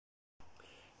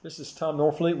This is Tom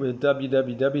Norfleet with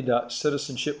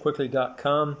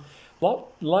www.citizenshipquickly.com. I'd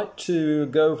like to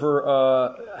go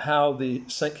over how the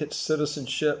StKitts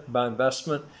Citizenship by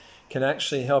investment can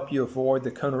actually help you avoid the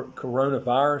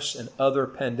coronavirus and other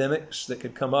pandemics that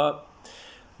could come up.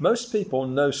 Most people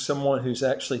know someone who's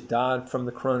actually died from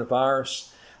the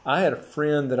coronavirus. I had a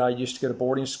friend that I used to go to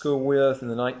boarding school with in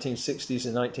the 1960s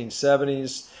and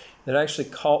 1970s that actually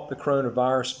caught the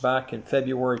coronavirus back in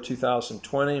February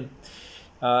 2020.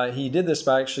 He did this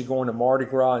by actually going to Mardi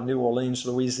Gras in New Orleans,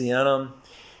 Louisiana.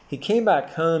 He came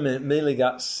back home and immediately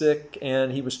got sick,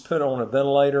 and he was put on a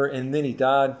ventilator, and then he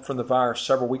died from the virus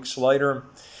several weeks later.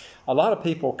 A lot of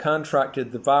people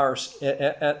contracted the virus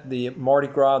at the Mardi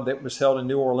Gras that was held in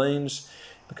New Orleans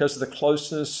because of the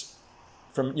closeness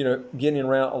from getting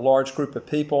around a large group of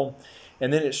people,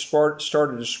 and then it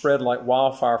started to spread like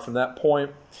wildfire from that point.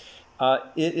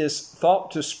 It is thought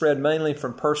to spread mainly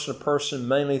from person to person,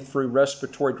 mainly through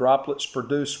respiratory droplets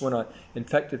produced when an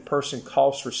infected person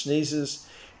coughs or sneezes.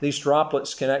 These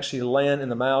droplets can actually land in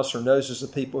the mouths or noses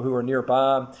of people who are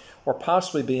nearby, or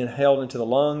possibly be inhaled into the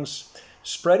lungs.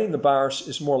 Spreading the virus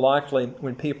is more likely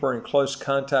when people are in close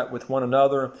contact with one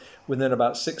another within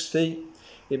about 6 feet.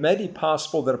 It may be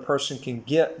possible that a person can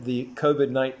get the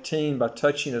COVID-19 by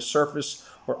touching a surface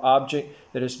or object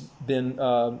that has been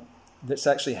that's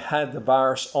actually had the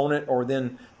virus on it, or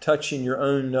then touching your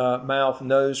own mouth,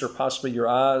 nose, or possibly your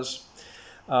eyes.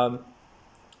 I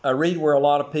read where a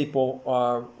lot of people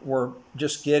were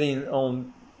just getting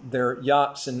on their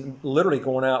yachts and literally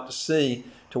going out to sea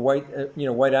to wait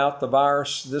out the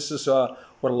virus. This is what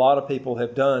a lot of people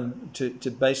have done to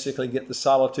basically get the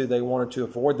solitude they wanted to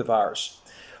avoid the virus.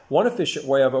 One efficient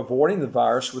way of avoiding the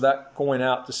virus without going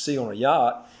out to sea on a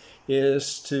yacht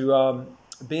is to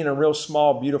be in a real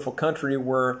small, beautiful country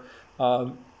where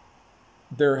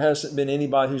there hasn't been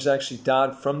anybody who's actually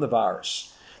died from the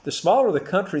virus. The smaller the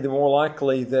country, the more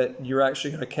likely that you're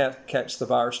actually going to catch the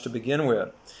virus to begin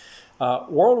with.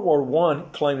 World War I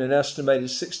claimed an estimated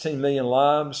 16 million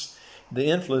lives. The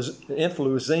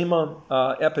influenza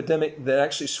epidemic that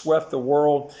actually swept the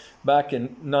world back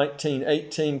in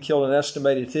 1918 killed an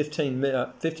estimated 50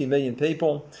 million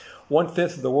people.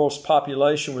 1/5 of the world's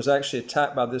population was actually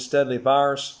attacked by this deadly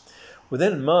virus.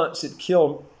 Within months, it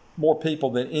killed more people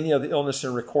than any other illness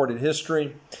in recorded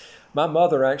history. My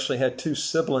mother actually had 2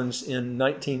 siblings in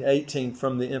 1918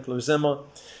 from the influenza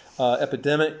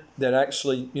epidemic that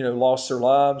actually, lost their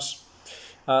lives.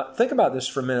 Think about this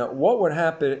for a minute. What would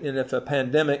happen if a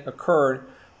pandemic occurred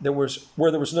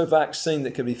where there was no vaccine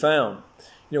that could be found?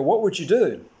 What would you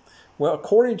do? Well,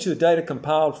 according to data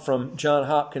compiled from Johns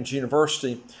Hopkins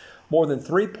University, more than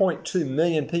 3.2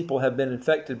 million people have been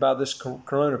infected by this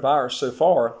coronavirus so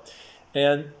far,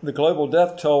 and the global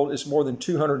death toll is more than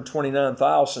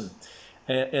 229,000.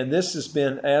 And this has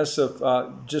been as of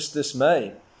just this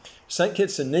May.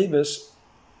 StKitts and Nevis,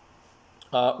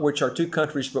 which are 2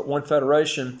 countries but 1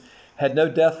 federation, had no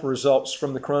death results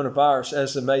from the coronavirus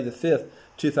as of May the 5th,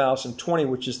 2020,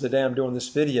 which is the day I'm doing this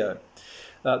video.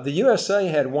 The USA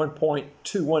had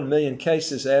 1.21 million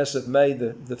cases as of May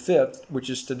the 5th, which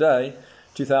is today,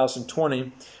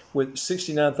 2020, with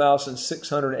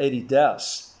 69,680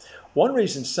 deaths. One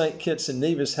reason StKitts and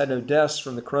Nevis had no deaths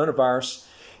from the coronavirus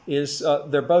is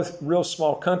they're both real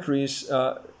small countries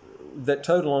that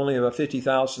total only about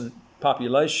 50,000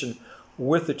 population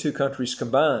with the 2 countries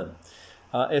combined.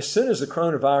 As soon as the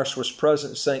coronavirus was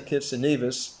present in StKitts and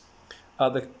Nevis,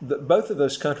 both of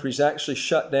those countries actually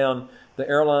shut down the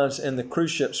airlines and the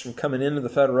cruise ships from coming into the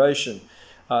Federation.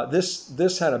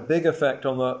 This had a big effect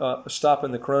on the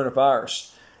stopping the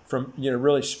coronavirus from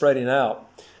really spreading out.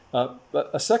 But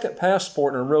a second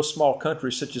passport in a real small country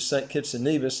such as StKitts and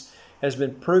Nevis has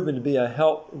been proven to be a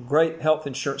great health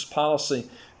insurance policy,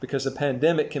 because the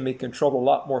pandemic can be controlled a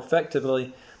lot more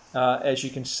effectively, as you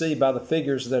can see by the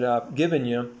figures that I've given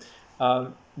you,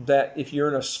 that if you're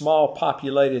in a small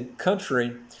populated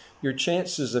country, your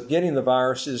chances of getting the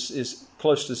virus is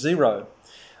close to 0.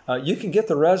 You can get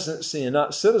the residency and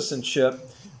not citizenship,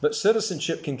 but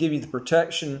citizenship can give you the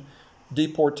protection,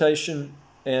 deportation,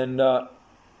 and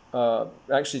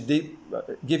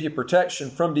give you protection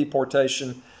from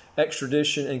deportation,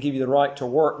 extradition, and give you the right to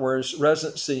work, whereas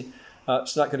residency,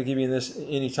 it's not going to give you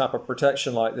any type of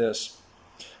protection like this.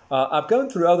 I've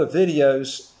gone through other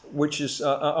videos, which is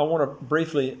I want to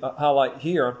briefly highlight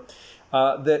here,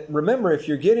 that remember, if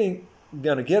you're going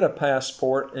to get a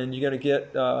passport and you're going to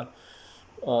get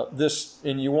this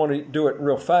and you want to do it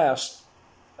real fast,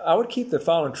 I would keep the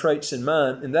following traits in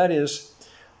mind, and that is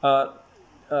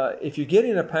if you're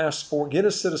getting a passport, get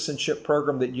a citizenship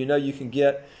program that you know you can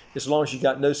get as long as you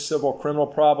got no civil or criminal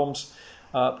problems.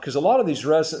 because a lot of these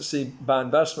residency by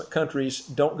investment countries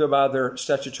don't go by their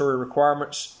statutory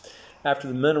requirements after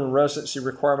the minimum residency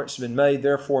requirements have been made,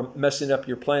 therefore messing up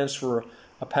your plans for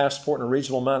a passport in a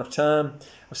reasonable amount of time.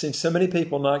 I've seen so many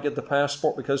people not get the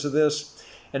passport because of this.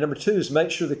 And number two is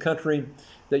make sure the country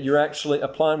that you're actually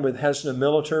applying with has no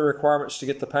military requirements to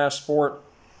get the passport.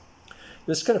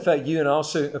 This can affect you and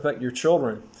also affect your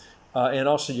children and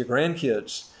also your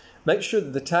grandkids. Make sure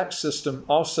that the tax system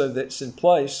also that's in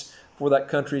place for that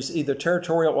country is either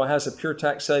territorial or has a pure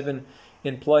tax haven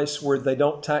in place where they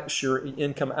don't tax your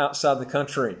income outside the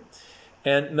country.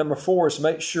 And number four is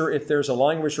make sure if there's a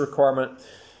language requirement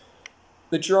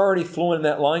that you're already fluent in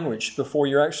that language before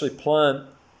you're actually applying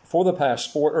for the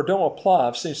passport, or don't apply.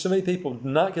 I've seen so many people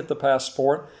not get the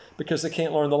passport because they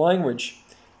can't learn the language.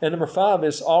 And number five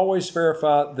is always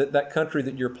verify that that country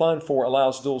that you're applying for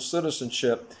allows dual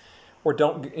citizenship, or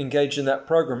don't engage in that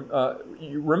program.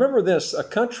 Remember this, a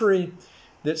country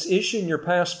that's issuing your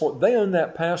passport, they own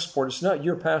that passport. It's not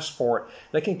your passport.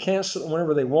 They can cancel it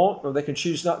whenever they want, or they can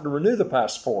choose not to renew the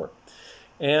passport.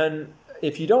 And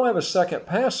if you don't have a second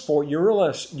passport, you're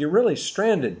really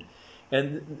stranded.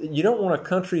 And you don't want a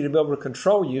country to be able to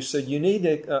control you, so you need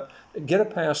to get a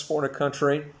passport in a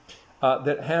country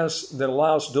that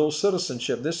allows dual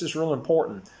citizenship. This is real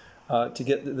important to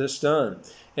get this done.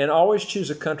 And always choose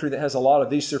a country that has a lot of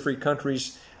visa-free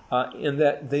countries in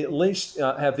that they at least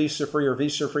have visa-free or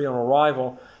visa-free on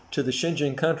arrival to the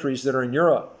Schengen countries that are in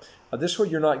Europe. This way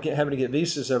you're not having to get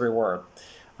visas everywhere.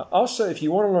 Also, if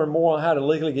you want to learn more on how to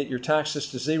legally get your taxes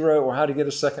to zero or how to get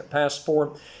a second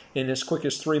passport in as quick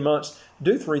as 3 months,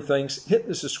 do three things. Hit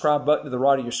the subscribe button to the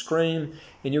right of your screen,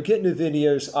 and you'll get new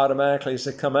videos automatically as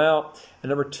they come out. And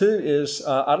number two is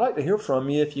I'd like to hear from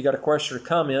you. If you got a question or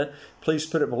comment, please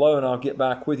put it below, and I'll get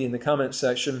back with you in the comment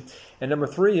section. And number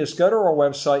three is go to our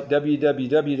website,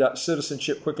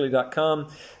 www.citizenshipquickly.com.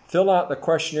 Fill out the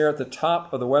questionnaire at the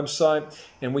top of the website,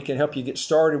 and we can help you get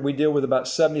started. We deal with about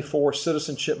 74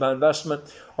 citizenship by investment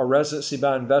or residency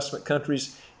by investment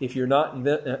countries. If you're not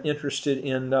interested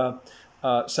in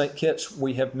St. Kitts,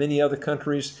 we have many other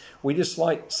countries. We just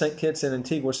like St. Kitts and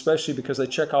Antigua, especially because they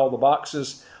check all the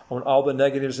boxes on all the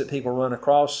negatives that people run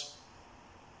across.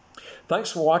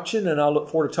 Thanks for watching, and I look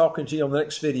forward to talking to you on the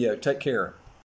next video. Take care.